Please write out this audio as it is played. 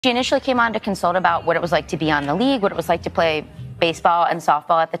She initially came on to consult about what it was like to be on the league, what it was like to play baseball and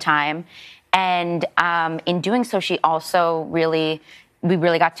softball at the time. And in doing so, she also we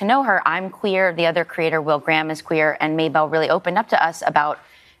really got to know her. I'm queer. The other creator, Will Graham, is queer. And Maybelle really opened up to us about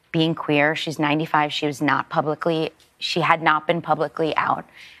being queer. She's 95. She had not been publicly out,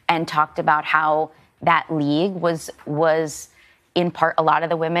 and talked about how that league was in part, a lot of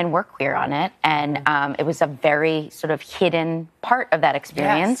the women were queer on it. And it was a very sort of hidden part of that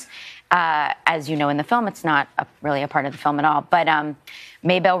experience. Yes. As you know, in the film, it's not really a part of the film at all. But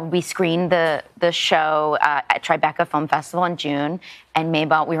Maybelle, we screened the show at Tribeca Film Festival in June. And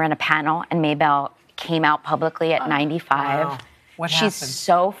Maybelle, we were on a panel, and Maybelle came out publicly at 95. Wow. What happened? She's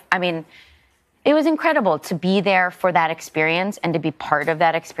it was incredible to be there for that experience and to be part of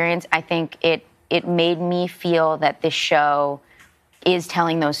that experience. I think it made me feel that this show is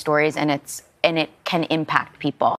telling those stories, and it can impact people.